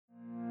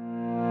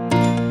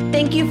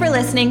Thank you for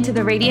listening to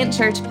the Radiant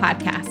Church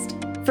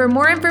podcast. For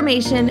more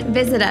information,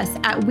 visit us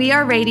at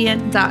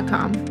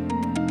weareradiant.com.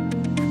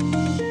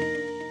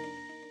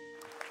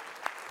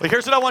 Well,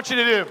 here's what I want you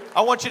to do.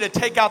 I want you to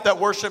take out that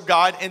worship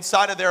guide.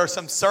 Inside of there are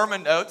some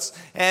sermon notes.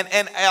 And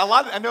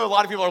I know a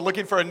lot of people are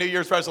looking for a New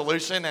Year's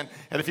resolution. And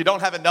if you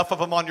don't have enough of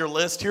them on your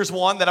list, here's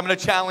one that I'm going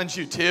to challenge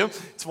you to.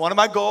 It's one of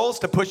my goals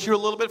to push you a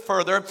little bit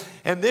further.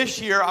 And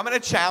this year, I'm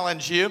going to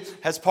challenge you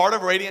as part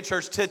of Radiant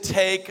Church to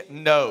take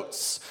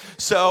notes.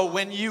 So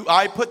when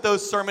I put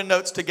those sermon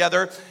notes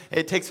together,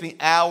 it takes me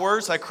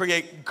hours. I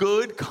create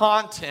good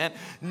content,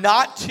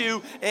 not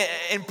to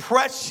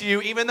impress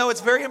you, even though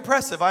it's very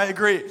impressive, I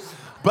agree,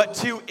 but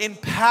to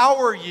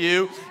empower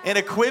you and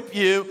equip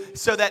you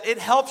so that it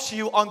helps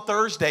you on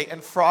Thursday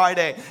and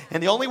Friday.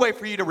 And the only way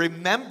for you to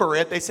remember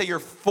it, they say you're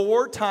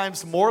 4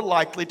 times more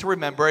likely to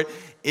remember it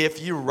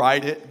if you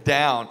write it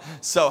down.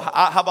 So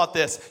how about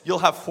this? You'll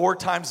have 4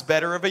 times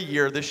better of a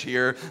year this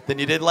year than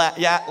you did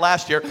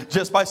last year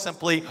just by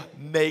simply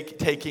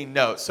taking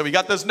notes. So we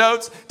got those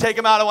notes. Take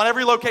them out on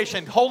every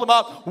location. Hold them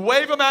up.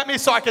 Wave them at me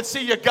so I can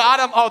see you got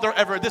them. Oh, they're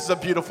everywhere. This is a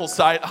beautiful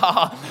sight.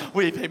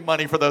 We pay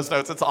money for those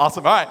notes. It's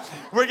awesome. All right.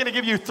 We're going to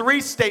give you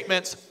 3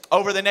 statements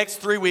over the next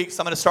 3 weeks.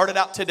 I'm going to start it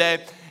out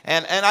today.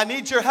 And I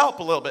need your help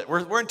a little bit.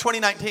 We're in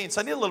 2019,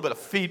 so I need a little bit of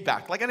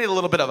feedback. Like I need a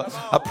little bit of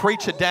a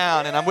preach it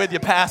down, and I'm with you,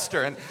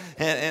 Pastor.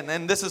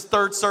 And this is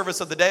 3rd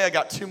service of the day. I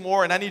got 2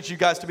 more, and I need you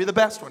guys to be the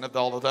best one of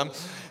all of them.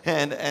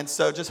 And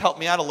so just help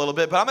me out a little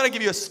bit. But I'm going to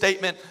give you a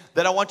statement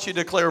that I want you to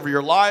declare over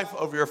your life,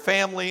 over your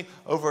family,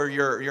 over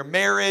your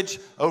marriage,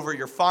 over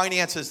your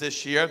finances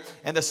this year.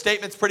 And the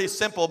statement's pretty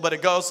simple, but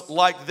it goes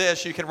like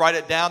this. You can write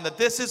it down, that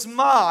this is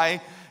my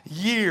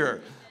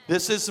year.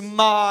 This is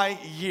my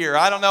year.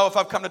 I don't know if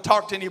I've come to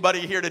talk to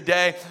anybody here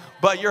today,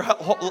 but you're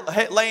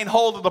laying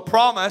hold of the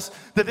promise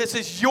that this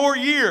is your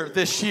year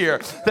this year,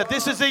 that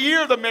this is the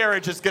year the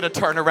marriage is going to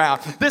turn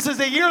around. This is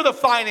the year the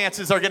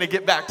finances are going to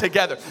get back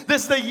together.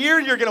 This is the year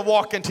you're going to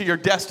walk into your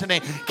destiny.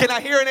 Can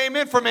I hear an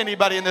amen from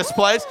anybody in this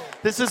place?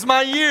 This is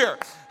my year.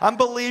 I'm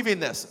believing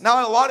this.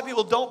 Now, a lot of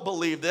people don't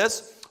believe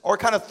this or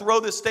kind of throw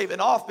this statement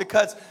off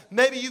because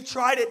maybe you've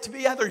tried it to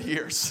be other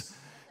years.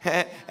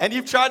 And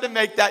you've tried to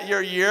make that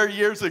your year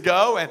years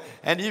ago,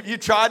 and you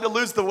tried to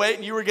lose the weight,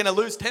 and you were going to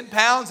lose 10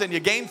 pounds, and you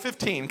gained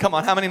 15. Come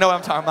on, how many know what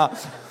I'm talking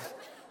about?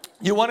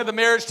 You wanted the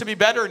marriage to be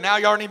better, and now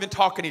you aren't even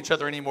talking to each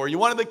other anymore. You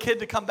wanted the kid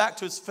to come back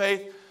to his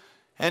faith,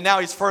 and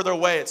now he's further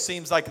away, it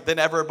seems like, than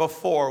ever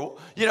before.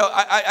 You know,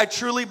 I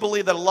truly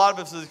believe that a lot of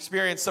us have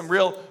experienced some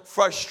real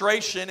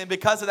frustration, and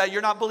because of that,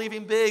 you're not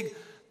believing big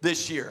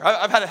this year.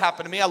 I've had it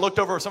happen to me. I looked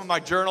over some of my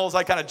journals.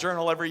 I kind of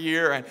journal every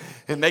year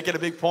and make it a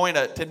big point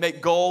to make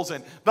goals.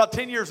 And about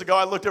 10 years ago,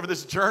 I looked over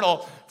this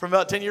journal from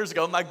about 10 years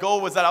ago. My goal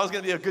was that I was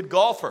going to be a good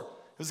golfer.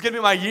 It was going to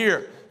be my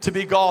year to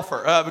be a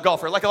golfer.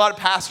 Like a lot of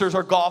pastors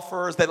are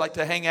golfers. They like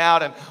to hang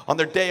out, and on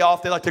their day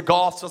off, they like to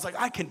golf. So I was like,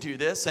 I can do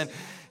this. And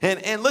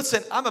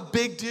listen, I'm a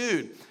big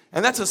dude,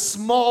 and that's a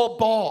small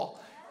ball.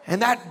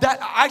 And that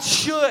I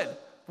should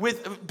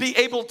be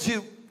able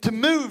to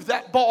move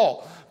that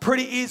ball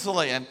pretty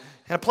easily. And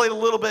I played a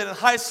little bit in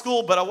high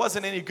school, but I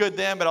wasn't any good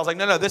then. But I was like,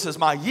 no, this is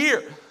my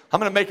year. I'm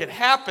going to make it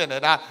happen.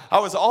 And I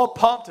was all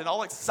pumped and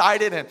all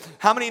excited. And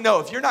how many know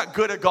if you're not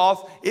good at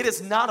golf, it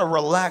is not a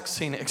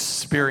relaxing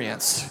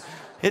experience.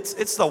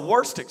 It's the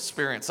worst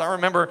experience. I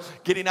remember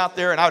getting out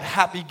there, and I would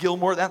Happy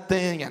Gilmore that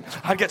thing, and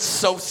I'd get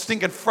so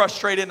stinking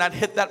frustrated, and I'd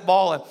hit that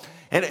ball.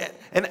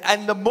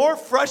 And the more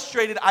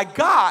frustrated I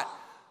got,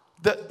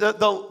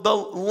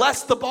 the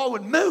less the ball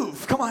would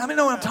move. Come on, how many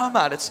know what I'm talking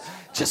about? It's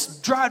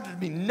just driving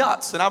me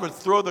nuts. And I would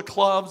throw the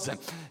clubs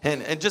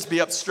and just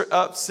be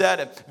upset.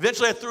 And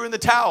eventually I threw in the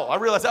towel. I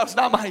realized that was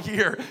not my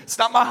year. It's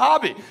not my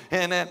hobby.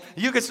 And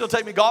you can still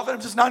take me golfing. I'm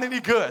just not any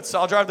good.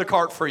 So I'll drive the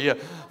cart for you.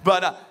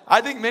 But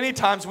I think many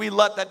times we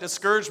let that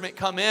discouragement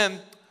come in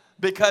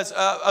because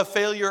of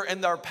failure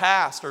in our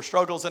past or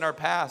struggles in our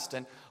past.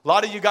 And a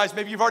lot of you guys,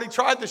 maybe you've already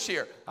tried this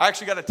year. I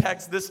actually got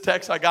this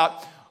text I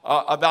got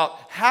about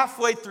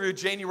halfway through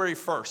January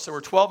 1st. So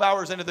we're 12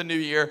 hours into the new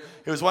year.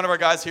 It was one of our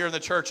guys here in the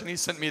church, and he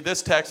sent me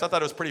this text. I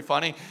thought it was pretty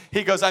funny.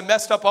 He goes, I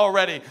messed up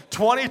already.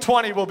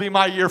 2020 will be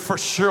my year for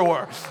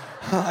sure.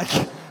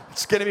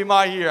 It's going to be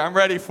my year. I'm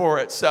ready for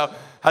it. So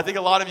I think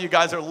a lot of you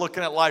guys are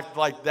looking at life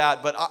like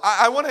that. But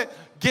I want to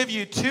give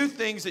you 2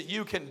 things that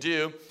you can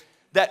do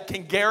that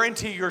can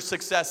guarantee your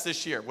success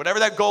this year. Whatever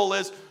that goal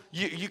is,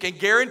 you can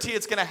guarantee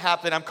it's going to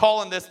happen. I'm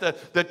calling this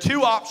the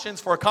 2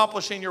 options for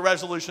accomplishing your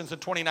resolutions in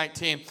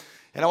 2019.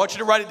 And I want you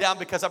to write it down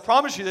because I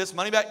promise you this,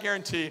 money back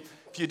guarantee.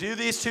 If you do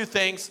these 2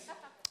 things,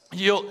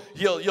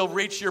 you'll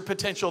reach your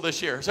potential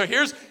this year. So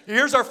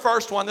here's our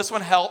first one. This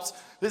one helps.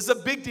 This is a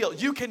big deal.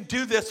 You can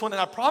do this one,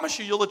 and I promise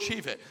you'll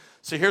achieve it.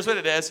 So here's what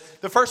it is.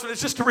 The first one is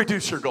just to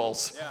reduce your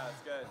goals. Yeah,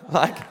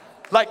 that's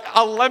good. Like,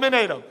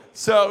 eliminate them.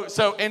 So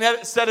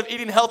instead of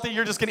eating healthy,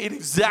 you're just going to eat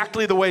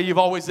exactly the way you've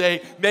always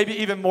ate, maybe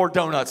even more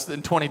donuts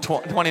than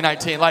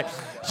 2019. Like,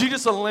 you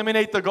just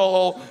eliminate the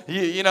goal.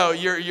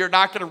 You're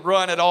not going to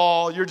run at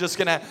all. You're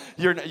not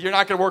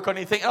going to work on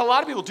anything. And a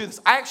lot of people do this.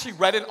 I actually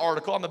read an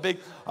article. I'm a big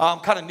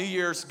kind of New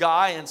Year's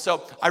guy, and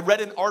so I read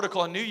an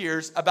article on New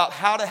Year's about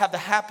how to have the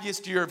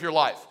happiest year of your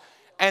life.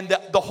 And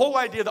the whole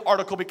idea of the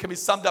article can be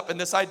summed up in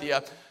this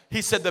idea.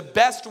 He said the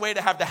best way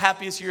to have the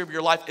happiest year of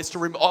your life is to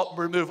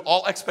remove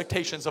all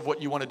expectations of what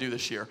you want to do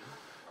this year.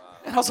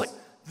 And I was like,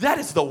 that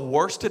is the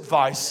worst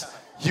advice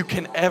you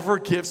can ever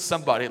give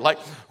somebody. Like,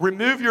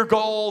 remove your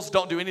goals,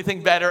 don't do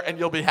anything better, and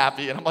you'll be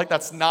happy. And I'm like,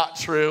 that's not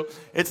true.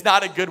 It's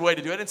not a good way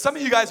to do it. And some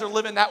of you guys are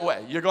living that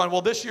way. You're going,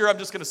 well, this year I'm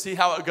just going to see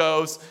how it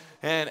goes,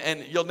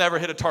 and you'll never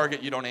hit a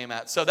target you don't aim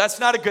at. So that's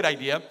not a good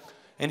idea.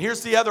 And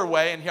here's the other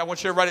way, and I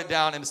want you to write it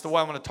down, and it's the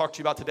way I'm going to talk to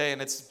you about today,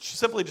 and it's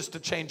simply just to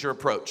change your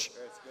approach.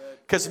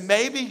 Because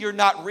maybe you're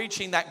not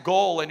reaching that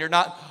goal, and you're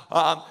not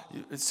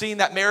seeing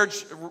that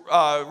marriage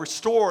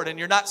restored, and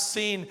you're not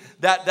seeing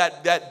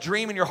that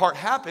dream in your heart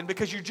happen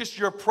because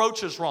your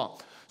approach is wrong.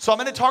 So I'm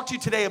going to talk to you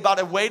today about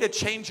a way to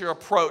change your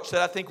approach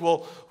that I think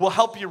will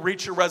help you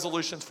reach your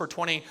resolutions for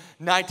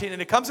 2019.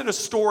 And it comes in a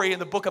story in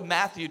the book of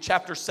Matthew,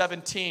 chapter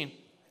 17.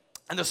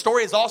 And the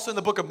story is also in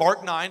the book of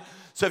Mark 9.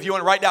 So if you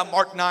want to write down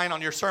Mark 9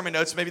 on your sermon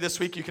notes, maybe this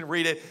week you can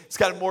read it. It's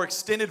got a more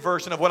extended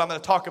version of what I'm going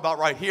to talk about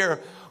right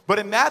here. But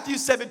in Matthew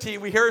 17,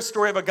 we hear a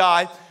story of a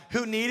guy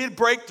who needed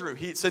breakthrough.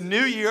 It's a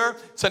new year.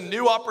 It's a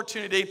new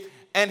opportunity.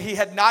 And he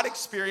had not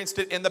experienced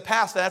it in the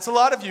past. And that's a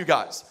lot of you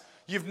guys.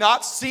 You've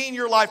not seen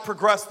your life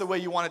progress the way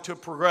you want it to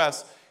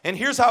progress. And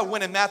here's how it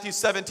went in Matthew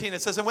 17.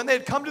 It says, and when they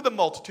had come to the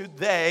multitude,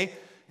 they,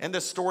 and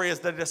this story is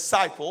the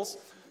disciples.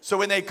 So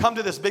when they come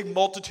to this big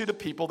multitude of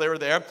people, they were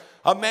there.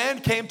 A man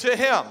came to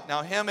him.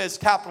 Now, him is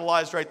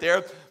capitalized right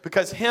there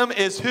because him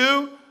is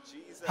who?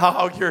 Jesus.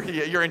 Oh,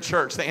 you're in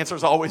church. The answer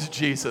is always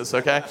Jesus,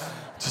 okay?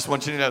 Just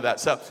want you to know that.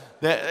 So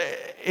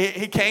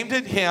he came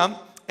to him,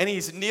 and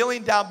he's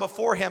kneeling down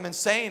before him and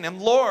saying to him,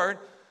 Lord,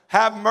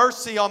 have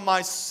mercy on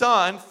my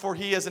son, for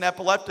he is an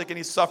epileptic and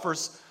he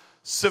suffers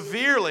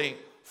severely.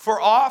 For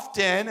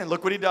often, and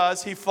look what he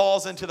does, he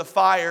falls into the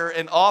fire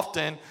and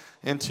often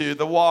into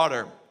the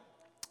water.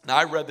 Now,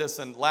 I read this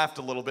and laughed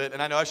a little bit,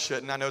 and I know I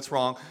shouldn't. I know it's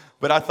wrong.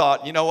 But I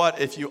thought, you know what?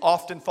 If you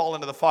often fall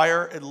into the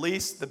fire, at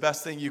least the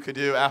best thing you could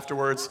do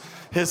afterwards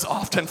is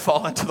often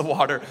fall into the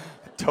water.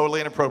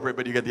 Totally inappropriate,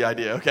 but you get the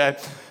idea, okay?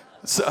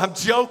 So I'm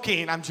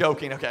joking,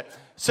 okay?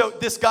 So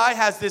this guy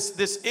has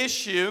this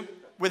issue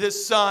with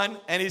his son,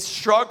 and he's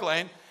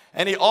struggling,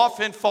 and he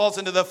often falls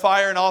into the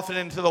fire and often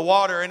into the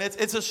water, and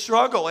it's a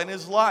struggle in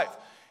his life.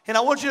 And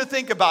I want you to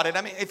think about it.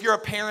 I mean, if you're a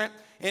parent,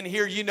 in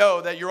here, you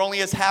know that you're only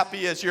as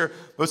happy as your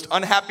most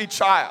unhappy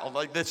child.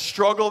 Like the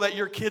struggle that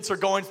your kids are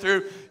going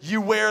through,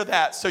 you wear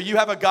that. So you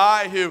have a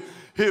guy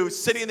who's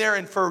sitting there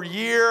and for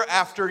year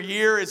after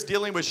year is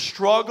dealing with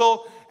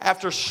struggle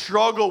after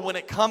struggle when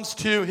it comes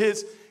to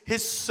his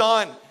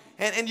son.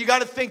 And you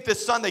got to think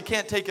this son, they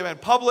can't take him in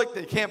public.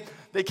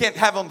 They can't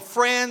have him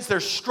friends.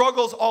 There's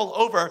struggles all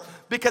over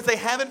because they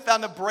haven't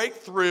found a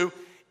breakthrough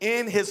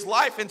in his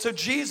life. And so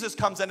Jesus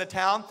comes into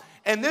town,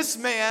 and this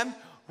man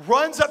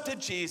runs up to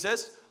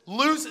Jesus,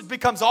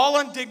 becomes all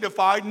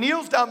undignified,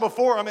 kneels down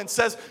before him and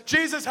says,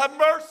 Jesus, have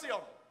mercy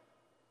on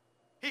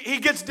him. He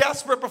gets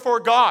desperate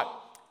before God.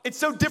 It's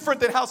so different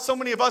than how so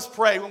many of us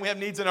pray when we have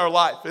needs in our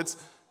life. It's,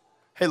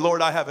 hey,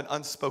 Lord, I have an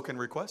unspoken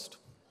request.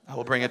 I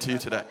will bring it to you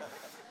today.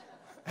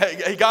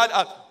 Hey,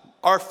 God,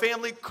 our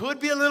family could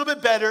be a little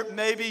bit better.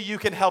 Maybe you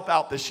can help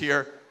out this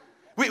year.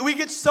 We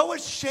get so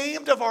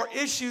ashamed of our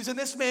issues, and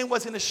this man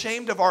wasn't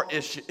ashamed of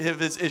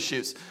his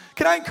issues.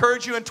 Can I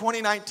encourage you in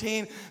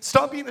 2019,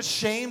 stop being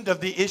ashamed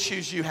of the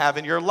issues you have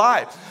in your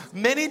life.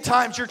 Many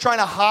times you're trying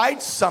to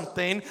hide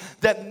something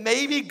that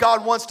maybe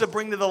God wants to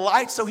bring to the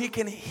light so he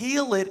can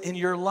heal it in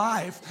your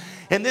life.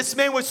 And this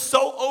man was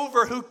so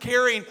over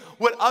caring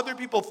what other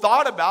people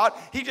thought about.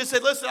 He just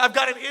said, listen, I've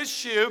got an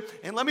issue.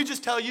 And let me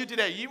just tell you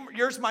today,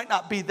 yours might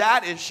not be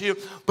that issue,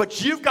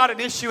 but you've got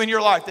an issue in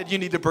your life that you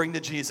need to bring to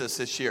Jesus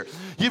this year.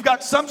 You've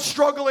got some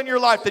struggle in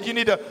your life that you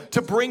need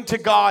to bring to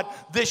God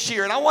this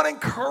year. And I want to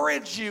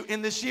encourage you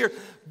in this year,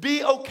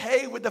 be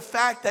okay with the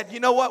fact that, you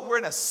know what, we're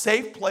in a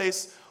safe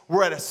place.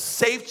 We're at a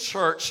safe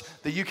church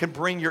that you can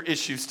bring your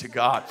issues to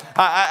God.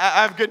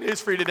 I have good news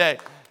for you today.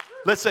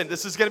 Listen,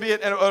 this is going to be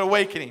an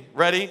awakening.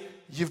 Ready?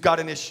 You've got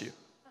an issue.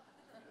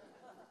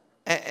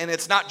 And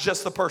it's not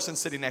just the person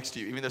sitting next to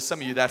you. Even though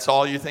some of you, that's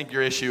all you think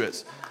your issue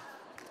is.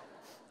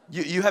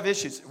 You have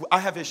issues. I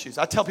have issues.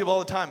 I tell people all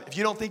the time, if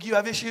you don't think you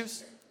have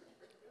issues,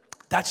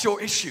 that's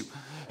your issue.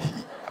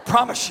 I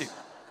promise you.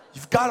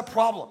 You've got a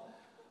problem.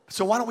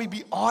 So why don't we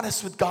be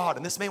honest with God?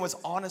 And this man was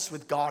honest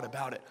with God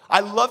about it.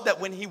 I love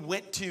that when he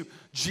went to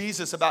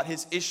Jesus about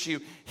his issue,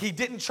 he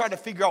didn't try to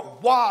figure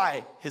out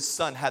why his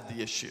son had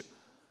the issue.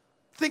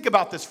 Think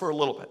about this for a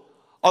little bit.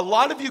 A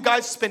lot of you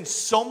guys spend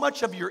so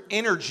much of your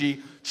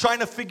energy trying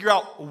to figure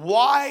out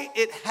why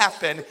it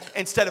happened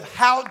instead of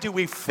how do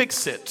we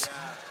fix it.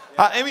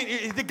 I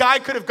mean, the guy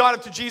could have gone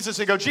up to Jesus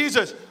and go,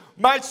 Jesus,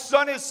 My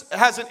son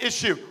has an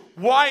issue.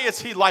 Why is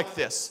he like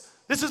this?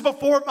 This is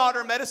before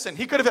modern medicine.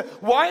 He could have said,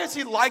 why is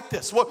he like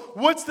this?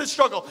 What's the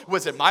struggle?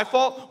 Was it my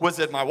fault? Was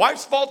it my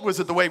wife's fault? Was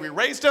it the way we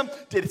raised him?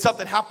 Did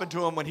something happen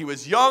to him when he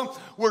was young?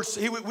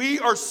 We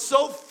are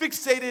so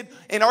fixated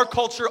in our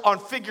culture on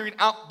figuring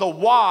out the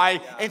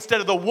why instead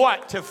of the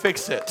what to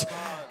fix it.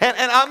 And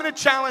I'm going to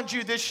challenge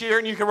you this year,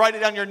 and you can write it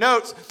down in your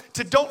notes,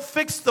 to don't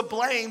fix the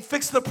blame,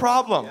 fix the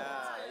problem.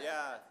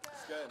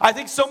 I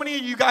think so many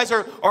of you guys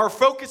are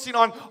focusing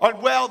on,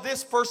 well,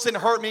 this person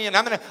hurt me, and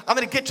I'm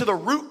gonna get to the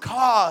root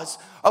cause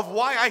of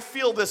why I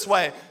feel this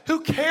way.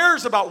 Who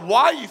cares about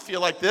why you feel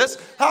like this?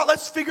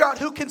 Let's figure out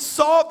who can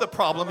solve the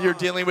problem you're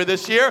dealing with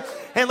this year,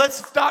 and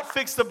let's not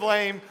fix the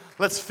blame.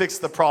 Let's fix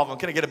the problem.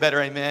 Can I get a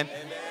better amen?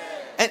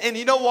 Amen. And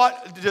you know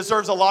what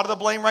deserves a lot of the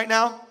blame right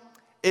now?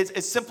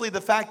 It's simply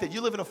the fact that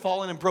you live in a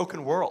fallen and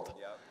broken world.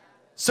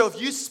 So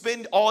if you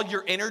spend all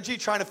your energy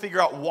trying to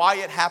figure out why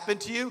it happened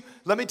to you,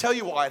 let me tell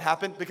you why it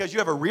happened. Because you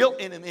have a real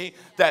enemy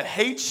that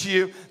hates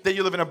you, that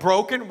you live in a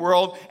broken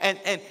world,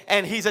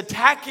 and he's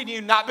attacking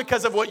you not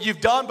because of what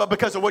you've done, but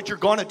because of what you're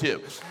going to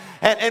do.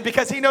 And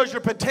because he knows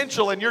your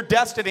potential and your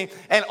destiny,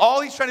 and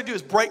all he's trying to do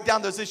is break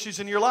down those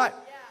issues in your life.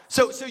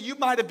 So you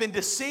might have been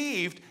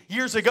deceived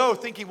years ago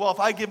thinking, well, if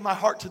I give my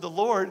heart to the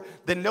Lord,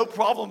 then no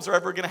problems are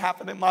ever going to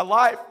happen in my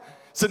life.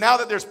 So now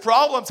that there's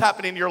problems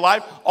happening in your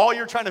life, all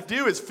you're trying to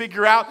do is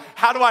figure out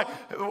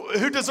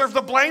who deserves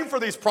the blame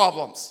for these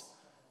problems?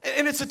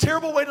 And it's a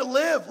terrible way to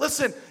live.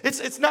 Listen,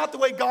 it's not the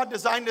way God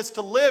designed us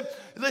to live.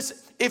 Listen,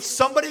 if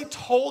somebody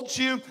told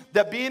you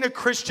that being a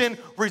Christian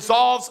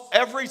resolves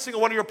every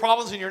single one of your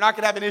problems and you're not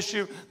going to have an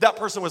issue, that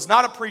person was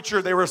not a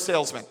preacher, they were a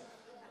salesman.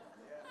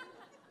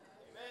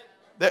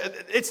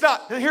 It's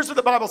not. Here's what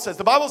the Bible says.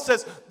 The Bible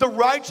says the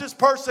righteous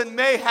person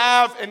may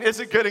have, and is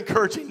a good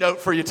encouraging note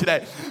for you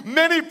today,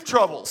 many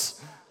troubles.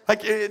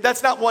 Like,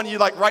 that's not one you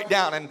write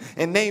down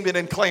and name it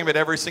and claim it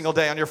every single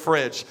day on your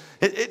fridge.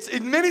 It's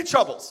many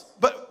troubles.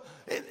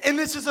 And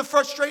this is a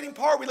frustrating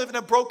part. We live in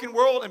a broken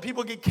world, and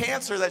people get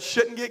cancer that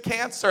shouldn't get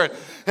cancer.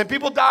 And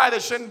people die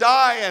that shouldn't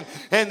die.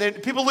 And then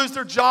people lose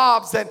their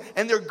jobs, and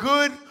they're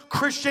good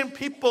Christian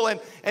people.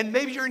 And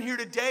maybe you're in here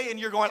today, and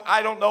you're going,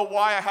 I don't know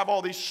why I have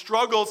all these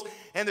struggles.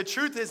 And the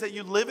truth is that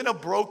you live in a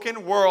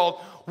broken world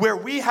where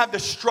we have the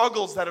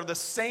struggles that are the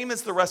same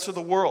as the rest of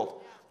the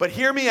world. But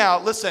hear me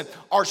out. Listen,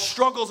 our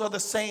struggles are the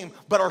same,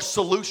 but our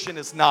solution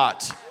is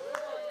not.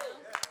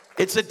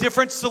 It's a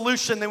different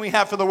solution than we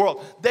have for the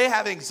world. They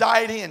have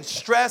anxiety and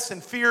stress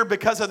and fear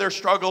because of their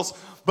struggles,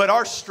 but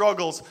our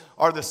struggles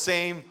are the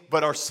same,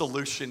 but our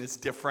solution is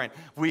different.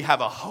 We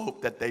have a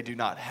hope that they do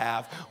not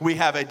have. We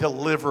have a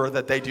deliverer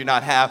that they do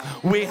not have.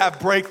 We have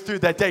breakthrough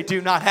that they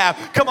do not have.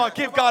 Come on,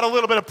 give God a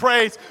little bit of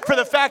praise for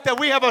the fact that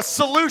we have a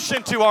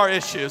solution to our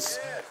issues.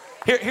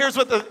 Here's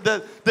what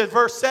the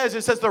verse says.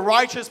 It says the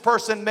righteous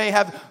person may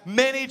have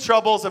many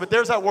troubles. But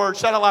there's that word,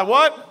 shout out loud,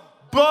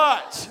 what?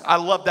 But. I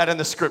love that in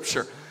the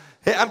scripture.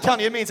 I'm telling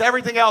you, it means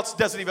everything else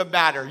doesn't even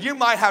matter. You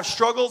might have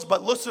struggles,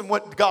 but listen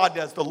what God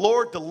does. The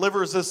Lord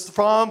delivers us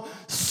from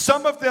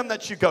some of them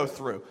that you go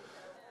through.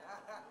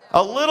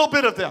 A little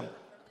bit of them.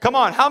 Come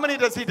on, how many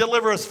does he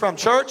deliver us from,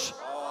 church?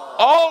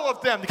 All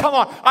of them. Come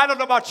on. I don't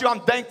know about you. I'm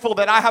thankful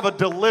that I have a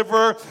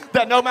deliverer,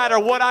 that no matter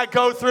what I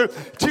go through,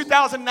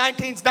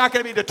 2019 is not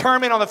going to be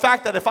determined on the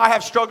fact that if I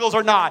have struggles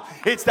or not.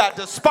 It's that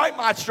despite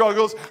my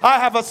struggles, I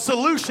have a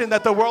solution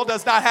that the world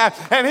does not have.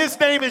 And his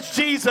name is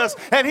Jesus,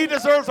 and he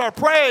deserves our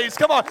praise.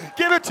 Come on.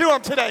 Give it to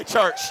him today,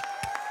 church.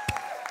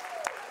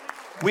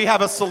 We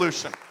have a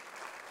solution.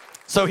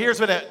 So here's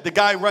what the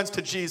guy runs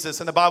to Jesus,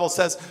 and the Bible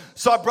says,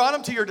 so I brought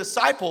him to your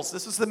disciples.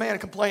 This is the man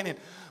complaining.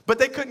 But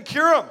they couldn't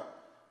cure him.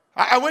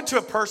 I went to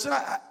a person,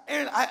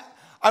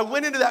 I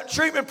went into that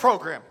treatment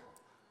program.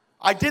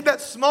 I did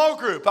that small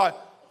group.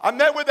 I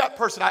met with that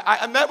person.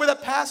 I met with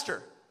that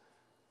pastor.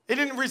 It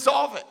didn't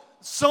resolve it.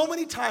 So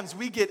many times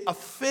we get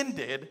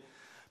offended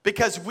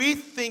because we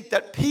think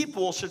that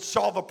people should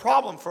solve a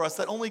problem for us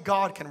that only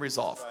God can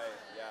resolve. Right,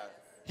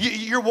 yeah.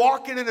 You're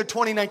walking into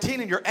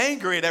 2019 and you're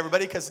angry at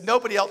everybody because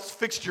nobody else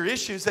fixed your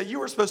issues that you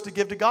were supposed to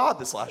give to God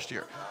this last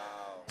year.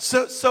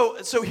 Wow.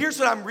 So here's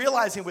what I'm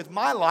realizing with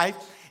my life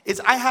is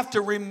I have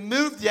to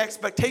remove the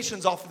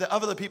expectations off of the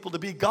other people to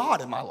be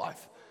God in my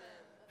life.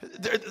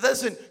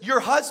 Listen, your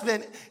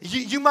husband,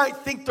 you might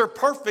think they're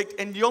perfect,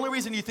 and the only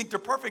reason you think they're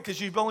perfect is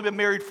you've only been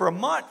married for a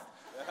month.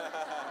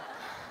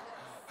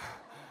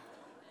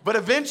 But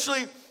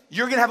eventually,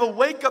 you're going to have a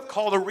wake-up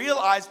call to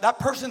realize that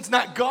person's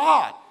not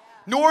God,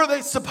 nor are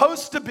they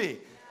supposed to be.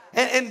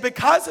 And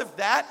because of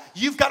that,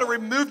 you've got to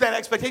remove that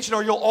expectation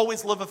or you'll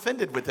always live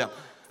offended with them.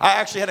 I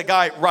actually had a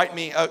guy write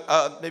me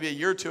maybe a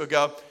year or two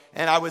ago,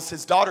 and I was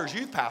his daughter's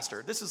youth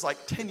pastor. This is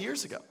like 10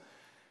 years ago.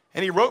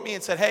 And he wrote me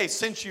and said, hey,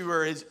 since you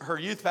were her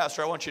youth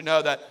pastor, I want you to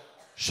know that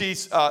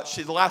she's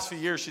the last few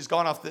years, she's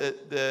gone off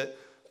the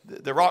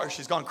rock.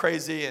 She's gone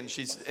crazy, and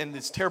she's in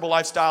these terrible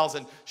lifestyles,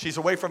 and she's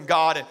away from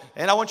God.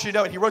 And I want you to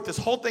know, and he wrote this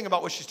whole thing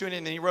about what she's doing,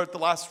 and then he wrote the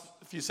last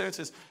few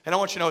sentences, and I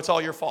want you to know it's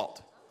all your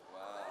fault. Wow.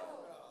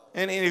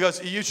 And he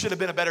goes, you should have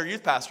been a better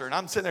youth pastor. And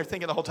I'm sitting there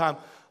thinking the whole time,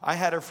 I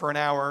had her for an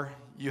hour.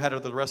 You had her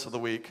the rest of the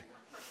week.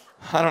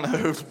 I don't know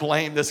whose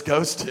blame this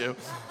goes to.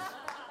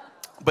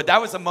 But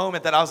that was a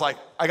moment that I was like,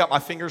 I got my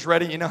fingers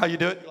ready. You know how you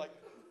do it? You're like,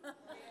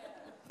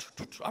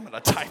 I'm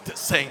going to type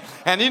this thing.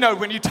 And you know,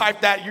 when you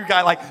type that, you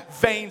got like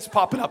veins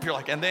popping up. You're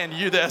like, and then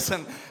you this.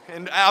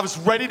 And I was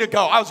ready to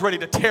go. I was ready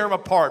to tear them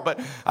apart. But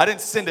I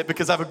didn't send it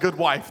because I have a good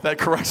wife that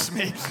corrects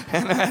me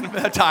at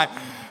that time.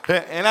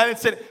 And I didn't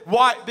send it.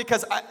 Why?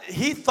 Because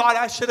he thought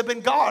I should have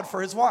been God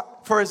for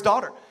his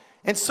daughter.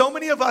 And so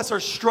many of us are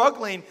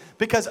struggling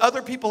because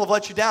other people have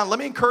let you down. Let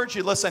me encourage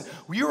you, listen,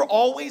 you'll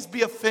always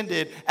be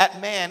offended at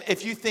man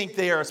if you think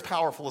they are as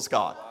powerful as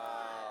God.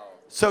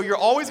 So you're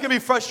always going to be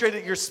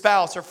frustrated at your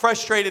spouse or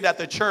frustrated at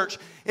the church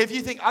if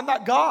you think, I'm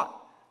not God,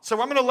 so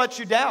I'm going to let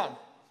you down.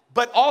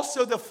 But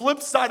also the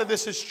flip side of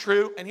this is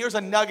true, and here's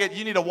a nugget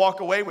you need to walk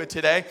away with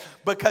today,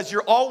 because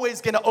you're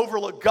always going to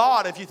overlook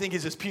God if you think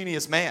he's as puny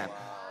as man.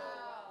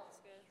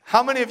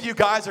 How many of you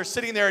guys are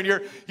sitting there and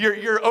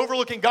you're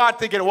overlooking God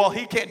thinking, well,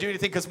 he can't do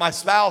anything because my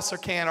spouse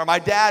can or my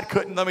dad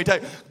couldn't? Let me tell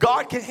you,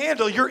 God can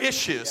handle your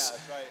issues.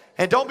 Yeah, right.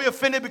 And don't be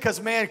offended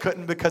because man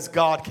couldn't, because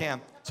God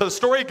can. So the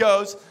story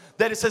goes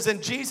that it says,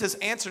 and Jesus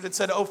answered and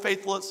said, "O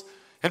faithless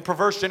and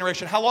perverse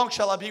generation, how long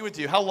shall I be with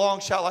you? How long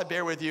shall I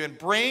bear with you? And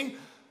bring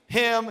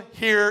him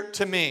here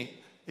to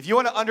me." If you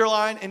want to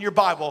underline in your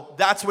Bible,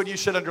 that's what you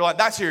should underline.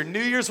 That's your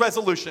New Year's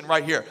resolution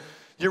right here.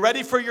 You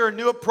ready for your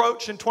new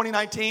approach in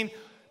 2019?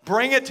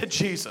 Bring it to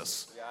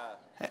Jesus.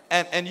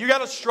 Yeah. And you got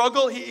to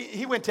struggle.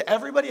 He went to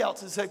everybody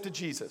else except to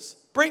Jesus.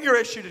 Bring your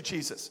issue to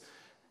Jesus.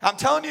 I'm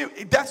telling you,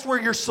 that's where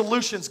your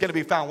solution is going to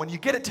be found, when you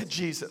get it to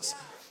Jesus.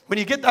 When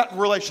you get that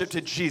relationship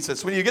to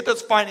Jesus, when you get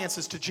those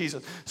finances to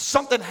Jesus,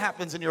 something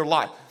happens in your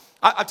life.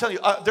 I tell you,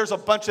 there's a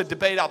bunch of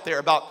debate out there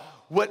about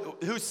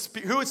who is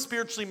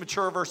spiritually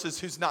mature versus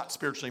who's not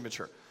spiritually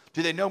mature.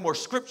 Do they know more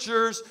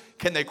scriptures?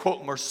 Can they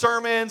quote more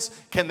sermons?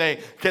 Can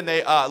they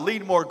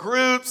lead more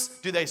groups?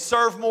 Do they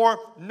serve more?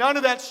 None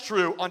of that's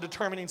true on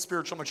determining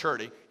spiritual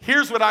maturity.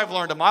 Here's what I've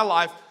learned in my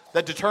life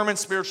that determines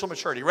spiritual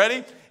maturity.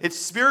 Ready? It's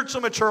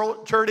spiritual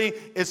maturity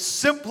is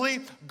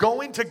simply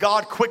going to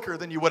God quicker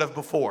than you would have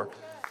before.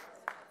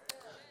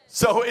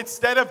 So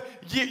instead of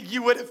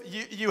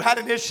you had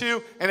an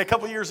issue, and a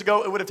couple years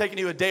ago it would have taken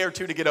you a day or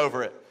two to get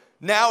over it.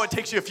 Now it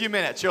takes you a few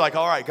minutes. You're like,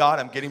 all right, God,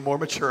 I'm getting more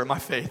mature in my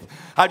faith.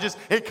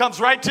 It comes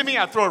right to me.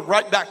 I throw it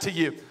right back to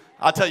you.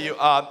 I'll tell you,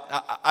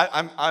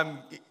 I'm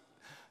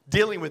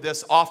dealing with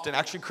this often.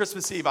 Actually,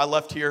 Christmas Eve, I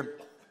left here.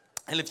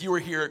 And if you were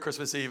here at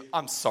Christmas Eve,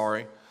 I'm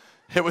sorry.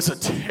 It was a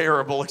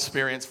terrible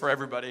experience for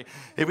everybody.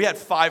 We had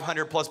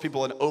 500 plus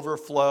people in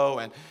overflow.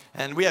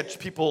 And we had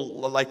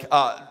people like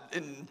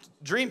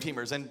dream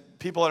teamers and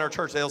people in our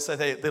church. They'll say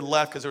they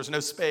left because there was no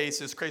space.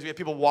 It was crazy. We had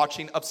people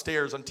watching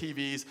upstairs on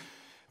TVs.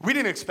 We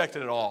didn't expect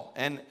it at all.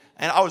 And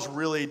I was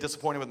really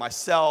disappointed with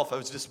myself. I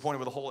was disappointed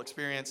with the whole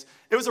experience.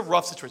 It was a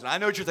rough situation. I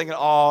know what you're thinking.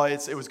 Oh,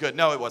 it was good.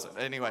 No, it wasn't.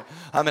 Anyway,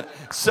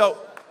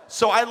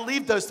 so I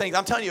leave those things.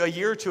 I'm telling you, a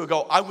year or two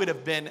ago, I would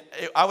have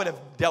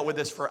dealt with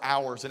this for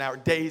hours and hours,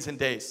 days and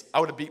days. I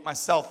would have beat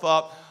myself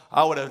up.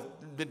 I would have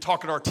been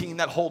talking to our team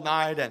that whole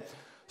night. And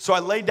so I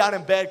laid down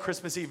in bed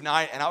Christmas Eve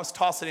night, and I was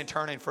tossing and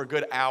turning for a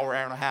good hour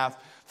and a half,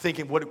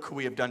 thinking, what could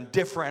we have done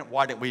different?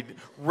 Why didn't we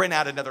rent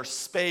out another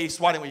space?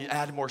 Why didn't we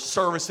add more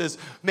services?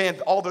 Man,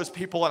 all those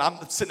people, and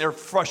I'm sitting there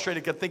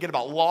frustrated thinking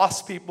about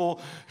lost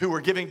people who were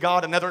giving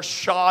God another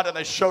shot, and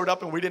they showed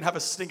up and we didn't have a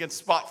stinking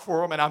spot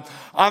for them, and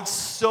I'm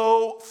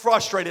so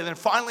frustrated. And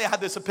finally I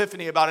had this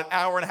epiphany about an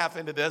hour and a half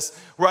into this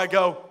where I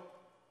go,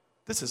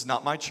 this is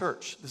not my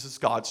church. This is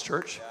God's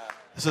church.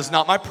 This is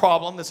not my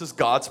problem. This is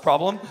God's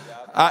problem.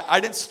 I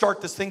didn't start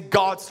this thing.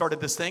 God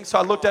started this thing. So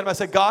I looked at him. I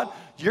said, God,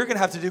 you're going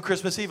to have to do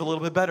Christmas Eve a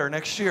little bit better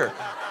next year.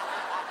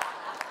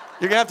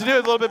 You're going to have to do it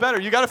a little bit better.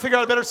 You got to figure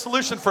out a better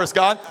solution for us,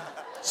 God.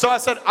 So I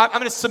said, I'm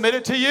going to submit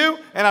it to you.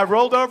 And I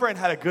rolled over and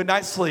had a good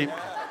night's sleep.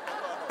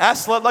 I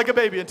slept like a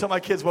baby until my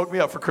kids woke me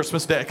up for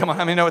Christmas Day. Come on,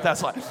 how many know what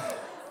that's like?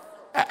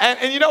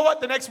 And you know what?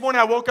 The next morning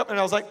I woke up and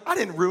I was like, I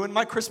didn't ruin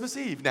my Christmas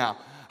Eve now.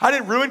 I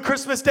didn't ruin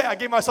Christmas Day. I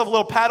gave myself a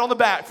little pat on the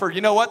back for,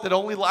 you know what, that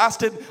only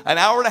lasted an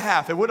hour and a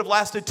half. It would have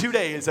lasted 2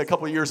 days a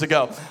couple of years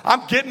ago.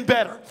 I'm getting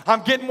better.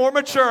 I'm getting more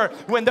mature.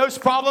 When those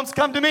problems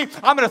come to me,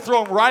 I'm going to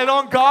throw them right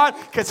on God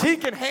because he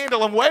can handle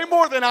them way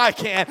more than I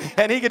can.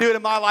 And he can do it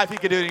in my life. He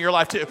can do it in your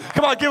life too.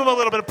 Come on, give him a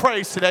little bit of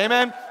praise today,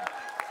 amen?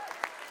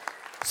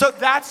 So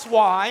that's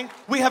why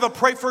we have a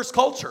pray first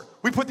culture.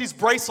 We put these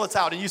bracelets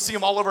out and you see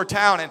them all over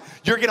town, and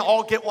you're going to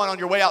all get one on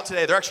your way out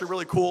today. They're actually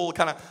really cool,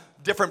 kind of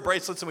different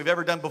bracelets than we've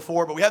ever done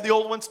before, but we have the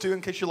old ones too in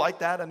case you like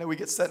that. I know we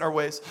get set in our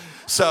ways,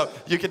 so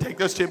you can take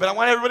those too, but I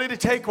want everybody to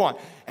take one,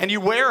 and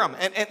you wear them,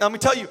 and let me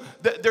tell you,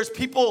 there's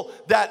people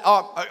that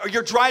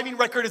your driving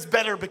record is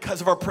better because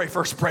of our Pray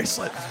First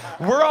bracelet.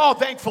 We're all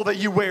thankful that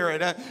you wear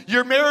it.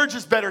 Your marriage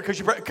is better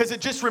because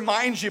it just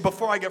reminds you,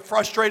 before I get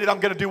frustrated,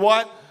 I'm going to do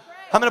what?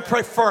 I'm going to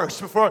pray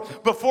first.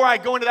 Before I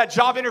go into that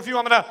job interview,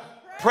 I'm going to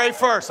pray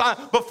first.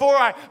 Before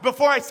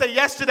I say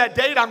yes to that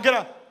date, I'm going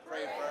to pray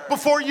first.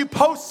 Before you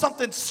post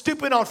something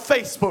stupid on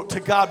Facebook, to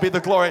God be the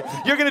glory,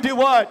 you're going to do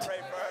what?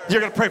 You're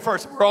going to pray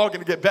first. We're all going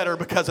to get better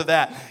because of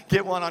that.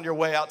 Get one on your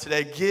way out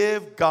today.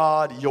 Give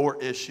God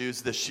your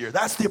issues this year.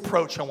 That's the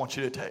approach I want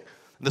you to take.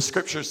 The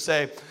scriptures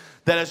say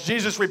that as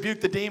Jesus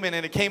rebuked the demon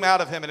and it came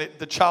out of him and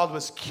the child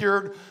was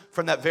cured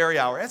from that very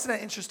hour. Isn't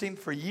that interesting?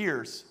 For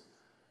years,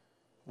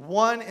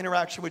 one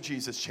interaction with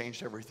Jesus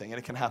changed everything, and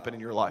it can happen in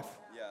your life.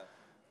 Yeah.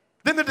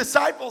 Then the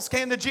disciples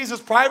came to Jesus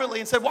privately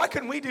and said, why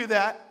couldn't we do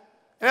that?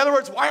 In other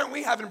words, why aren't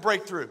we having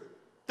breakthrough?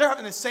 They're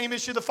having the same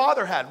issue the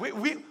Father had.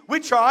 We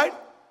tried.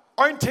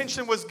 Our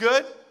intention was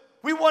good.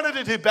 We wanted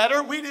to do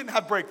better. We didn't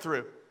have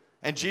breakthrough.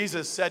 And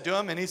Jesus said to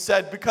him, and he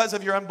said, because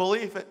of your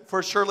unbelief,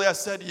 for surely I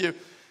said to you,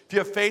 if you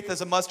have faith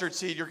as a mustard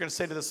seed, you're going to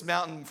say to this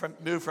mountain,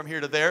 move from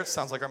here to there.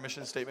 Sounds like our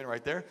mission statement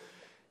right there.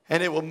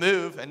 And it will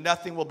move, and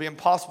nothing will be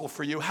impossible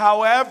for you.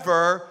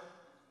 However,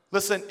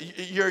 listen,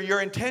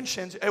 your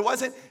intentions, it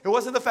wasn't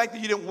the fact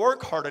that you didn't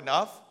work hard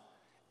enough.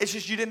 It's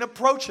just you didn't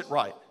approach it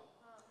right.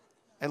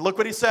 And look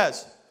what he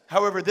says.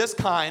 However, this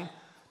kind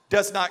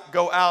does not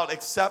go out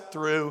except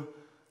through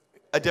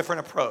a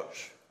different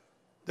approach.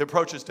 The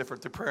approach is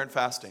different through prayer and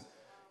fasting.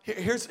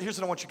 Here's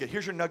what I want you to get.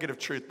 Here's your nugget of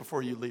truth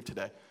before you leave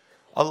today.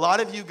 A lot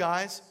of you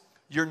guys,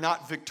 you're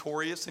not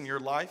victorious in your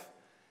life,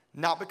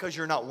 not because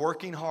you're not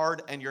working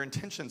hard and your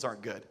intentions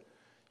aren't good.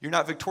 You're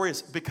not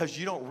victorious because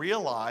you don't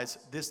realize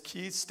this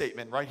key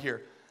statement right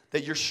here,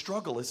 that your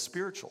struggle is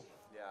spiritual.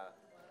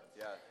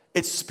 Yeah.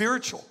 It's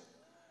spiritual.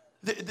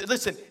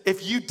 Listen,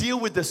 if you deal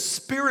with the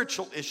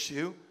spiritual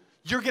issue,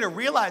 you're going to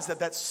realize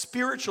that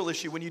spiritual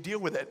issue, when you deal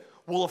with it,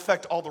 will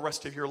affect all the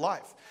rest of your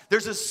life.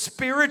 There's a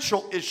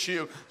spiritual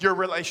issue, your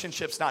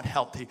relationship's not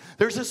healthy.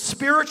 There's a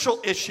spiritual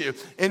issue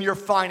in your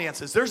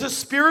finances. There's a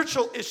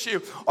spiritual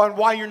issue on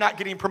why you're not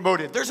getting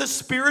promoted. There's a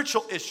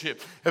spiritual issue.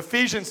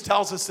 Ephesians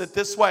tells us it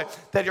this way,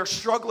 that your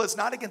struggle is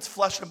not against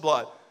flesh and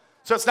blood.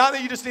 So it's not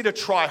that you just need to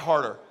try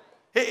harder.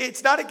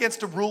 It's not against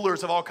the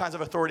rulers of all kinds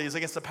of authorities,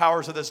 against the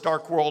powers of this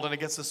dark world and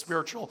against the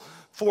spiritual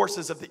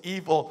forces of the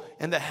evil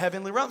in the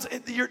heavenly realms.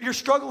 Your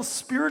struggle is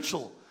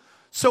spiritual.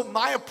 So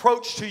my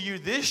approach to you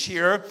this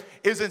year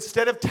is,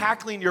 instead of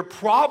tackling your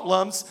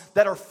problems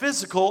that are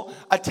physical,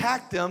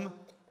 attack them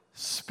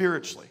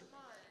spiritually.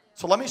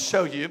 So let me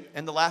show you,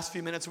 in the last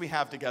few minutes we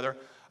have together,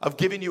 of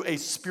giving you a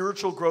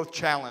spiritual growth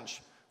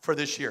challenge for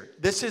this year.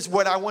 This is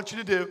what I want you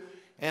to do.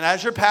 And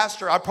as your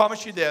pastor, I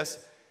promise you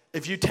this.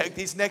 If you take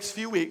these next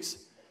few weeks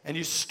and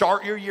you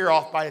start your year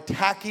off by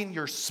attacking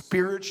your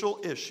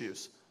spiritual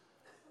issues,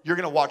 you're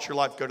going to watch your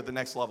life go to the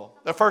next level.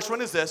 The first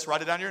one is this.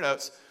 Write it down in your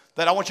notes.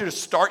 That I want you to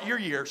start your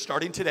year,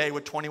 starting today,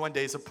 with 21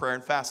 days of prayer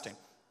and fasting.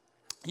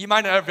 You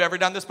might not have ever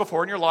done this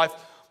before in your life,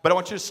 but I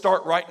want you to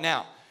start right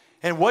now.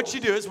 And what you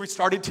do is, we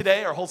started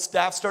today, our whole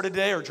staff started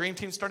today, our dream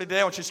team started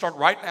today. I want you to start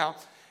right now.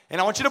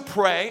 And I want you to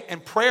pray.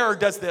 And prayer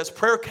does this.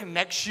 Prayer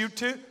connects you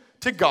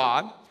to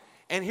God.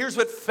 And here's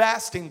what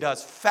fasting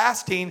does.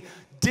 Fasting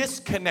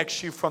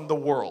disconnects you from the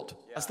world.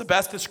 That's the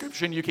best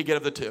description you can get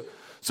of the two.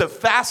 So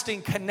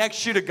fasting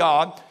connects you to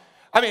God.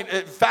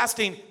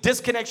 Fasting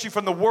disconnects you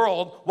from the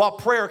world, while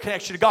prayer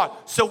connects you to God.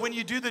 So when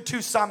you do the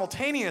two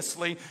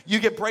simultaneously, you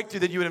get breakthrough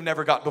that you would have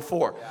never got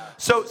before. Yeah.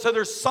 So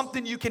there's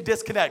something you can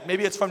disconnect.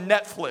 Maybe it's from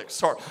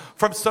Netflix or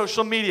from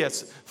social media.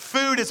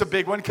 Food is a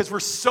big one because we're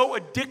so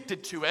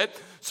addicted to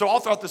it. So all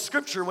throughout the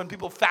scripture, when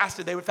people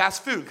fasted, they would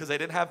fast food because they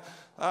didn't have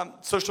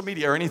social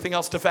media or anything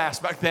else to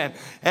fast back then.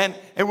 And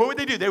what would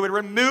they do? They would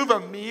remove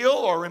a meal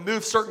or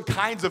remove certain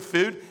kinds of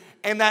food.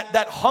 And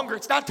that hunger,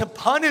 it's not to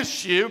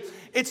punish you,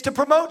 it's to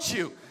promote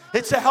you.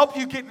 It's to help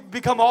you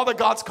become all that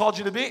God's called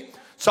you to be.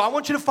 So I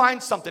want you to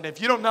find something. If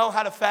you don't know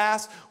how to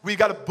fast, we've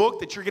got a book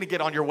that you're going to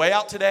get on your way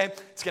out today.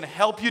 It's going to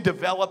help you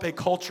develop a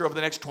culture over the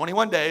next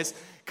 21 days,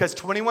 because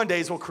 21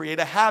 days will create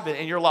a habit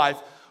in your life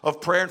of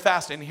prayer and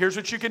fasting. And here's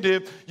what you can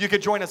do. You can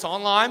join us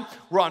online.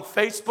 We're on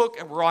Facebook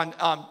and we're on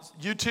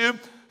YouTube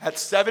at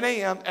 7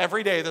 a.m.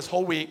 every day this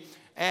whole week.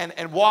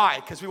 And why?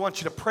 Because we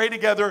want you to pray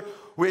together.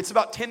 It's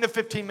about 10 to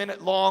 15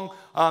 minute long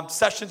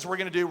sessions we're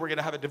going to do. We're going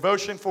to have a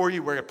devotion for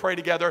you. We're going to pray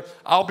together.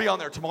 I'll be on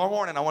there tomorrow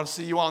morning. I want to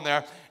see you on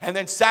there. And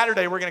then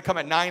Saturday, we're going to come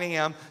at 9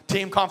 a.m.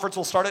 Team conference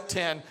will start at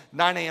 10.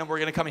 9 a.m. We're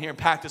going to come in here and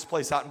pack this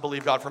place out and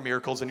believe God for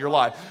miracles in your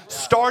life.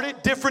 Start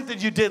it different than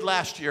you did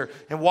last year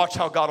and watch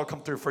how God will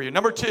come through for you.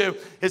 Number 2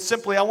 is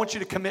simply, I want you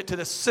to commit to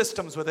the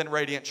systems within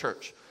Radiant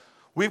Church.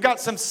 We've got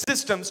some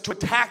systems to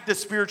attack the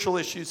spiritual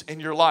issues in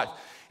your life.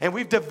 And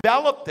we've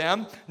developed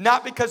them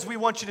not because we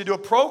want you to do a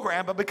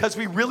program, but because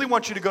we really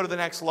want you to go to the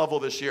next level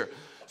this year.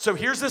 So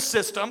here's the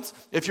systems.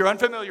 If you're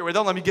unfamiliar with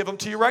them, let me give them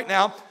to you right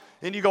now.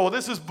 And you go, well,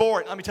 this is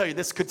boring. Let me tell you,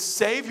 this could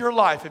save your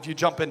life if you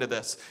jump into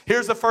this.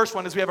 Here's the first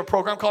one, is we have a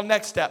program called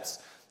Next Steps.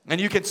 And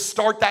you can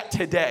start that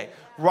today.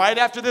 right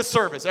after this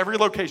service, every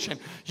location,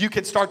 you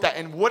can start that.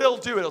 And what it'll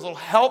do is it'll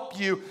help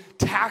you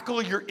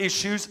tackle your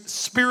issues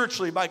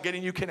spiritually by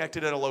getting you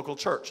connected at a local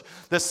church.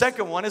 The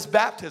second one is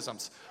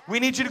baptisms. We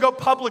need you to go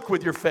public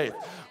with your faith.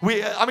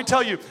 Let me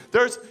tell you,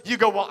 you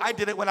go, well, I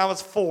did it when I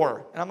was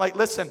 4. And I'm like,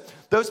 listen,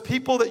 those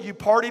people that you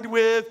partied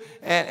with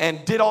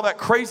and did all that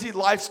crazy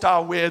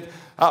lifestyle with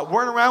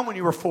weren't around when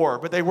you were 4,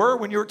 but they were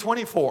when you were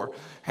 24.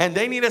 And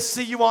they need to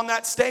see you on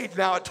that stage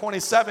now at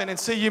 27 and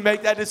see you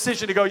make that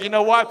decision to go, you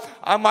know what?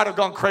 I might have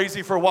gone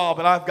crazy for a while,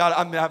 but I'm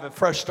going to have a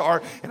fresh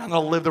start, and I'm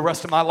going to live the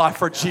rest of my life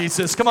for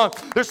Jesus. Come on.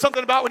 There's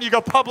something about when you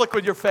go public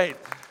with your faith.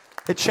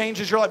 It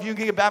changes your life. You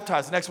can get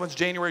baptized. The next one's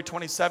January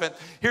 27th.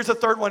 Here's the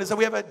third one is that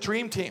we have a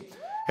dream team,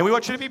 and we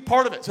want you to be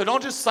part of it. So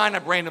don't just sign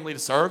up randomly to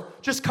serve.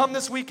 Just come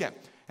this weekend.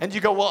 And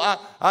you go,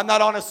 well, I'm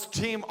not on a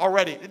team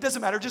already. It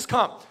doesn't matter. Just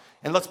come.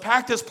 And let's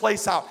pack this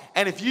place out.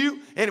 And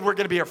we're going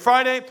to be here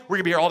Friday. We're going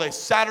to be here all day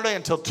Saturday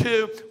until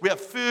 2. We have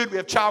food. We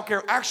have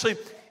childcare. Actually,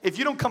 if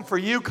you don't come for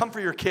you, come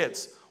for your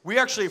kids. We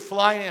actually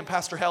fly in.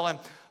 Pastor Helen,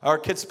 our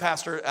kids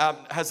pastor,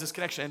 has this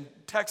connection in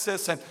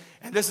Texas. And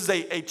this is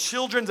a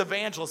children's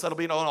evangelist that'll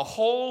be on a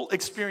whole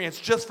experience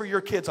just for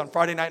your kids on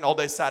Friday night and all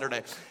day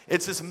Saturday.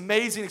 It's this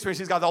amazing experience.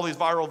 He's got all these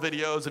viral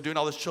videos of doing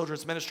all this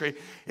children's ministry.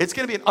 It's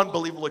going to be an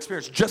unbelievable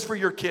experience just for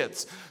your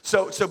kids.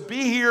 So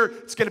be here.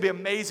 It's going to be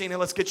amazing, and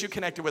let's get you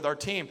connected with our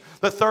team.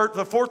 The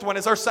fourth one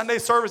is our Sunday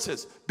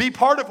services. Be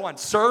part of one.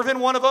 Serve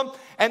in one of them,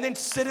 and then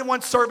sit in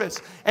one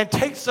service and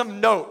take some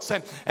notes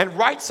and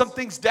write some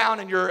things down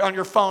on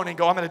your phone and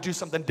go, I'm going to do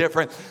something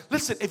different.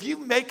 Listen, if you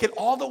make it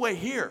all the way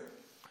here,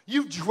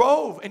 you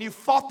drove and you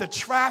fought the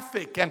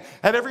traffic and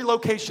at every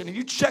location and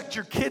you checked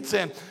your kids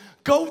in.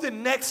 Go the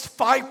next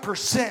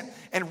 5%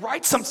 and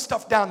write some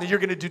stuff down that you're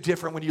going to do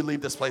different when you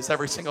leave this place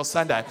every single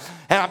Sunday.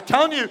 And I'm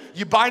telling you,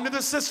 you buy into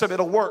the system,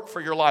 it'll work for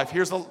your life.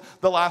 Here's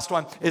the last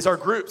one is our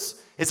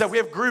groups. It's that we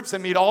have groups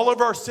that meet all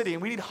over our city,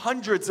 and we need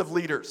hundreds of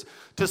leaders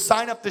to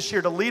sign up this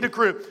year to lead a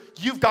group.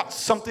 You've got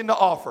something to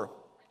offer.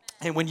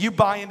 And when you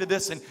buy into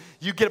this and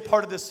you get a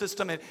part of this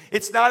system, and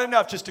it's not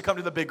enough just to come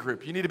to the big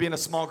group. You need to be in a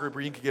small group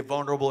where you can get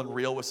vulnerable and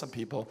real with some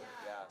people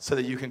so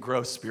that you can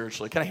grow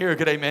spiritually. Can I hear a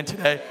good amen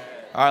today?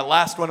 All right,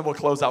 last one, and we'll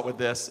close out with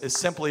this, is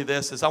simply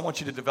this, is I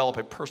want you to develop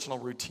a personal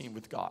routine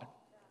with God.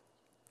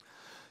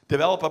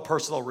 Develop a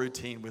personal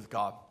routine with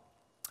God.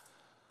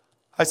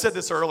 I said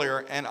this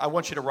earlier, and I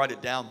want you to write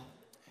it down.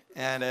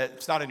 And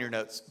it's not in your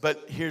notes,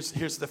 but here's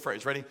the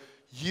phrase. Ready?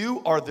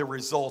 You are the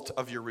result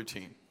of your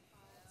routine.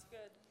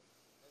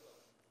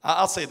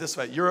 I'll say it this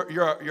way.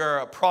 You're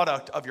a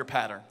product of your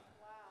pattern.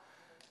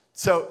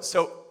 Wow.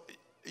 So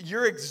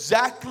you're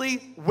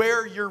exactly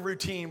where your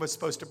routine was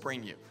supposed to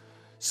bring you.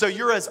 So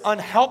you're as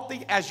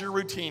unhealthy as your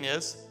routine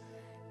is,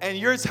 and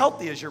you're as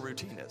healthy as your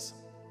routine is.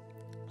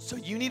 So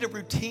you need a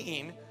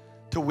routine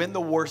to win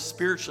the war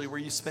spiritually where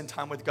you spend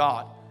time with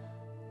God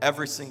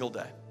every single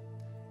day.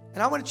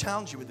 And I want to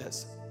challenge you with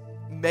this.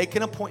 Make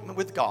an appointment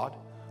with God,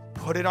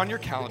 put it on your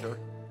calendar,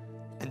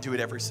 and do it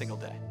every single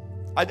day.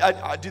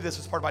 I do this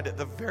as part of my day.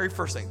 The very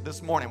first thing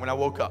this morning when I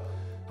woke up,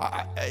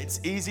 it's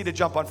easy to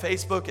jump on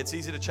Facebook. It's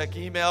easy to check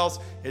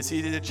emails. It's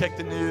easy to check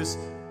the news.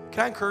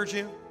 Can I encourage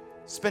you?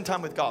 Spend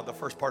time with God the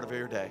first part of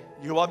your day.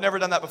 You go, well, I've never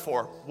done that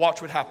before.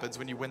 Watch what happens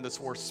when you win this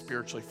war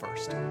spiritually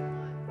first.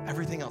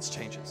 Everything else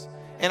changes.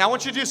 And I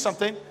want you to do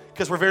something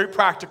because we're very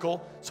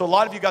practical. So a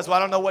lot of you guys, well, I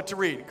don't know what to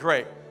read.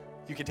 Great.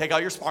 You can take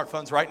out your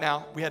smartphones right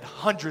now. We had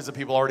hundreds of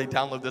people already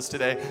download this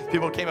today.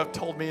 People came up,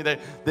 told me they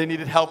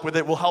needed help with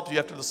it. We'll help you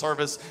after the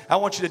service. I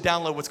want you to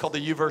download what's called the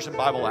YouVersion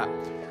Bible app.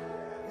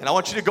 And I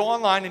want you to go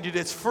online and do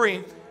this. It's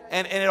free,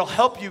 and it'll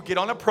help you get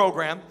on a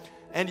program.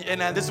 And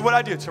this is what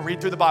I do to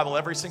read through the Bible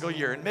every single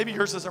year. And maybe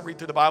yours doesn't read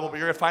through the Bible, but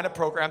you're going to find a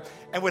program.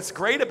 And what's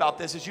great about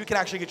this is you can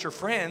actually get your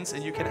friends,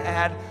 and you can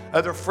add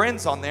other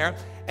friends on there,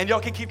 and y'all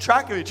can keep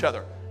track of each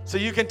other. So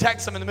you can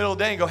text them in the middle of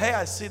the day and go, hey,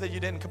 I see that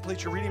you didn't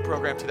complete your reading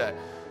program today.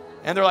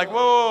 And they're like,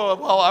 whoa,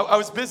 well, I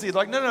was busy.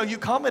 They're like, no, you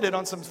commented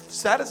on some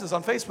statuses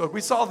on Facebook. We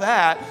saw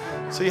that.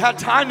 So you had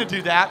time to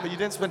do that, but you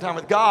didn't spend time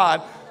with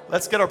God.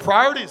 Let's get our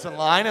priorities in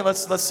line, and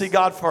let's see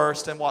God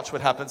first and watch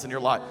what happens in your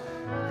life.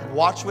 And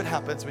watch what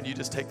happens when you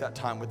just take that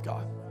time with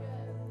God.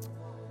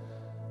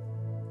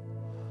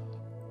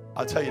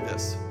 I'll tell you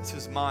this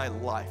is my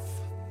life.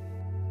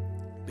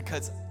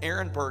 Because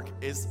Aaron Burke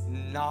is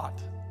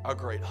not a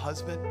great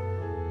husband,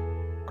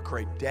 a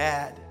great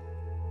dad.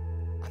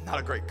 I'm not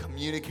a great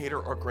communicator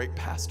or a great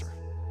pastor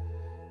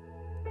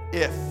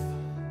if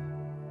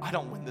I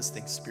don't win this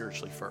thing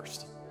spiritually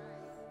first.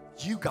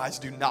 You guys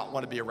do not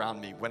want to be around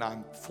me when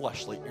I'm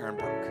fleshly Aaron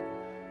Burke.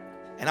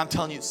 And I'm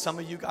telling you, some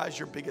of you guys,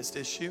 your biggest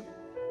issue,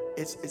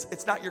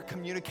 it's not your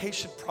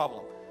communication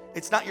problem.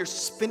 It's not your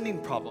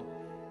spending problem.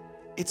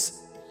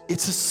 It's a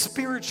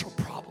spiritual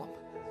problem.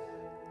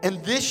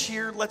 And this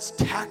year, let's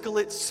tackle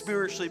it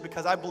spiritually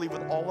because I believe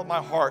with all of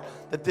my heart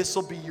that this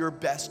will be your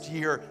best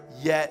year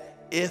yet.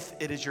 If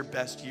it is your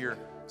best year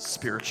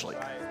spiritually.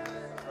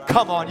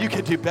 Come on, you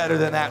can do better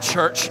than that,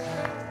 church.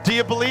 Do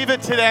you believe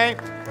it today?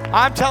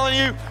 I'm telling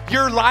you,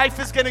 your life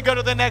is going to go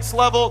to the next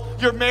level.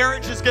 Your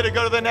marriage is going to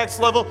go to the next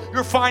level.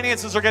 Your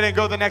finances are going to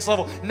go to the next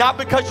level. Not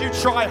because you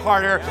try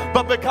harder,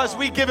 but because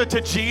we give it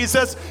to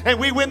Jesus and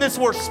we win this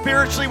war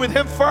spiritually with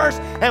him first.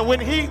 And when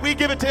we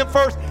give it to him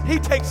first, he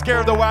takes care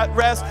of the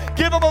rest.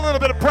 Give him a little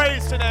bit of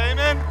praise today,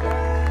 amen?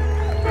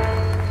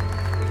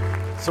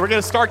 So we're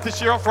going to start this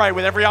year off right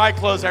with every eye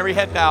closed, every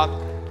head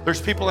bowed.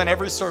 There's people in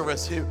every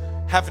service who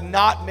have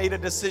not made a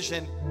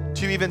decision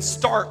to even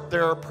start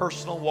their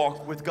personal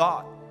walk with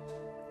God.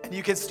 And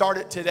you can start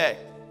it today.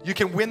 You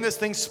can win this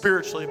thing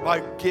spiritually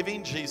by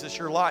giving Jesus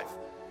your life.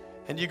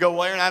 And you go,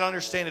 well, Aaron, I don't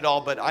understand it all,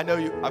 but I know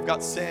I've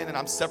got sin and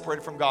I'm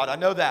separated from God. I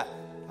know that.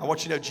 I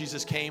want you to know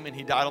Jesus came and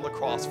he died on the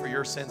cross for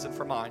your sins and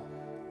for mine.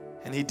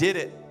 And he did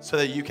it so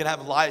that you can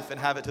have life and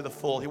have it to the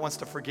full. He wants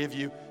to forgive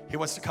you. He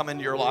wants to come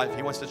into your life.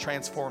 He wants to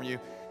transform you.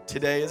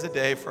 Today is a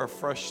day for a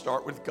fresh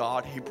start with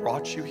God. He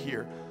brought you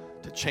here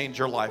to change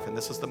your life. And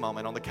this is the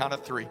moment. On the count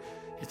of 3,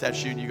 if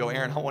that's you and you go,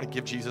 Aaron, I want to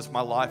give Jesus my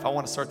life. I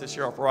want to start this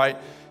year off right,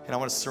 and I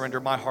want to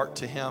surrender my heart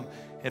to him.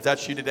 And if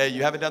that's you today,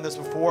 you haven't done this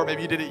before,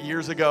 maybe you did it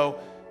years ago,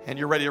 and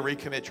you're ready to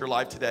recommit your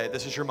life today.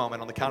 This is your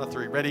moment. On the count of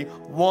 3. Ready?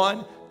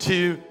 1,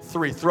 2,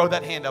 3. Throw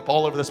that hand up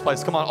all over this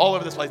place. Come on, all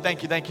over this place.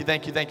 Thank you, thank you,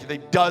 thank you, thank you. There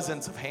are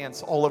dozens of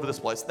hands all over this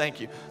place.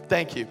 Thank you,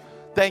 thank you,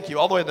 thank you.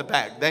 All the way in the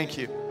back. Thank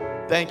you,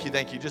 thank you,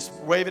 thank you. Just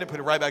wave it and put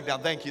it right back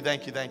down. Thank you,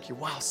 thank you, thank you.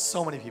 Wow,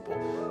 so many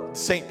people.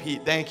 St.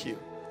 Pete, thank you.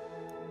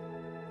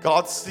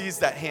 God sees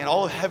that hand.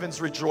 All of heaven's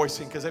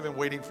rejoicing because they've been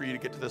waiting for you to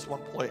get to this one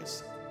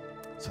place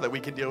so that we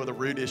can deal with a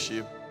root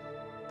issue,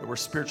 that we're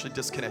spiritually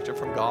disconnected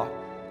from God.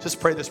 Just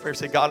pray this prayer.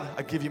 Say, God,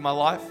 I give you my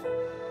life.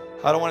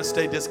 I don't want to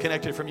stay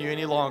disconnected from you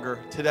any longer.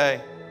 Today,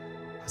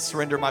 I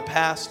surrender my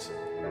past,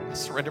 I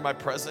surrender my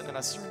present, and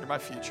I surrender my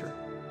future.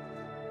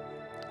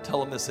 Tell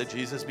him this. Say,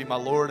 Jesus, be my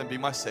Lord and be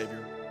my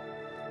Savior.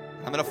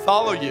 I'm going to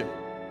follow you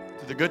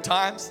through the good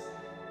times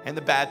and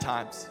the bad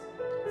times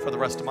for the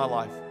rest of my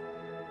life.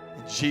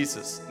 In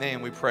Jesus'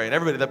 name we pray. And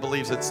everybody that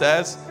believes it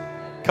says,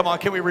 come on,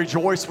 can we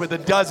rejoice with the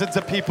dozens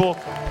of people?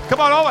 Come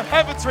on, all of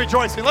heaven's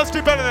rejoicing. Let's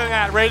do better than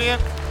that, Radiant.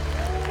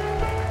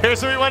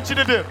 Here's what we want you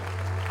to do.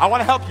 I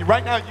want to help you.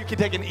 Right now, you can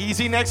take an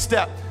easy next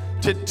step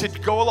to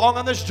go along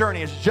on this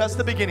journey. It's just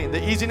the beginning.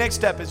 The easy next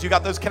step is you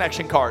got those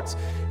connection cards.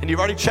 And you've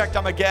already checked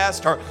I'm a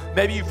guest, or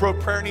maybe you've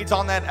wrote prayer needs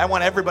on that. I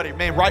want everybody,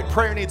 write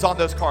prayer needs on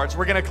those cards.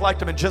 We're going to collect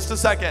them in just a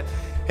second.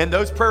 And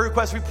those prayer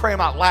requests, we pray them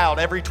out loud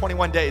every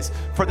 21 days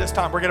for this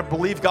time. We're going to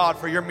believe God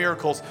for your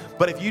miracles.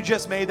 But if you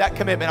just made that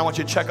commitment, I want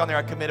you to check on there.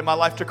 I committed my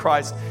life to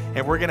Christ.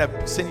 And we're going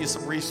to send you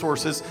some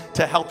resources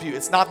to help you.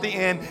 It's not the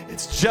end.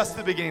 It's just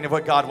the beginning of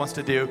what God wants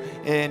to do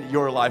in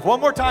your life. One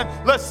more time,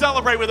 let's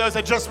celebrate with those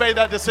that just made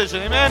that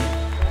decision. Amen?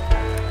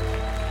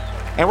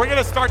 And we're going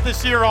to start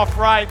this year off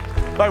right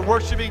by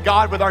worshiping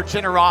God with our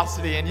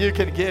generosity. And you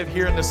can give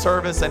here in the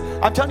service. And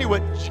I'm telling you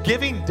what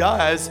giving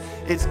does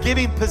is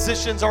giving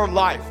positions our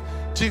life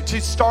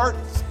to start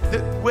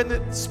with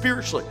it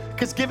spiritually,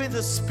 because giving is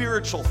a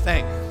spiritual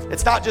thing.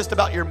 It's not just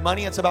about your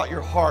money, it's about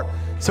your heart.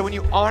 So when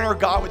you honor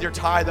God with your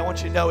tithe, I want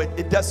you to know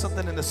it does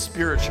something in the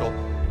spiritual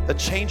that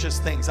changes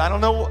things. I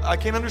don't know, I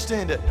can't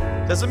understand it.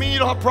 Doesn't mean you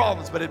don't have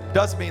problems, but it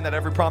does mean that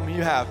every problem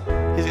you have,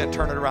 he's going to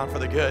turn it around for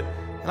the good.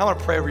 And I want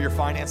to pray over your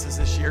finances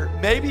this year.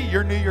 Maybe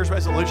your New Year's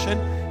resolution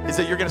is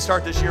that you're going to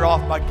start this year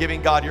off by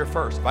giving God your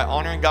first, by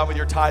honoring God with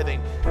your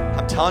tithing.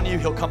 I'm telling you,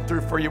 he'll come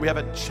through for you. We have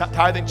a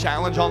tithing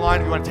challenge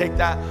online. If you want to take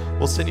that,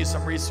 we'll send you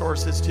some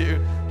resources to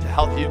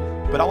help you.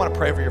 But I want to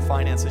pray over your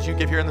finances. You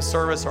give here in the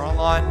service or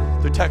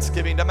online through text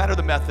giving, no matter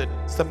the method.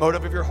 It's the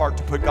motive of your heart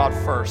to put God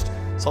first.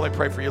 So let me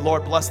pray for you.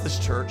 Lord, bless this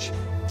church.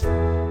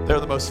 They're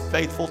the most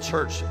faithful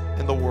church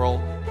in the world.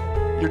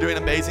 You're doing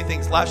amazing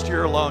things. Last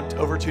year alone,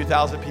 over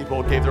 2,000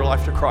 people gave their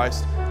life to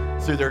Christ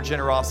through their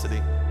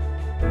generosity.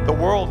 The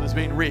world is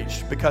being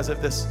reached because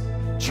of this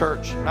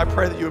church. And I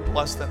pray that you would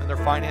bless them in their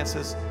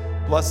finances,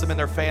 bless them in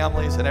their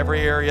families, in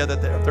every area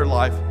of their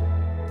life.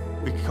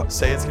 We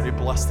say it's going to be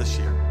blessed this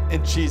year.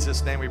 In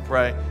Jesus' name we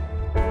pray.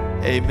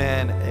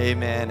 Amen,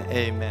 amen,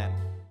 amen.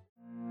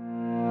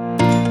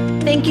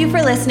 Thank you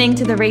for listening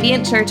to the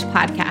Radiant Church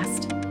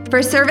podcast.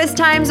 For service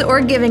times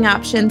or giving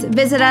options,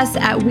 visit us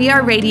at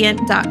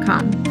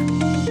weareradiant.com.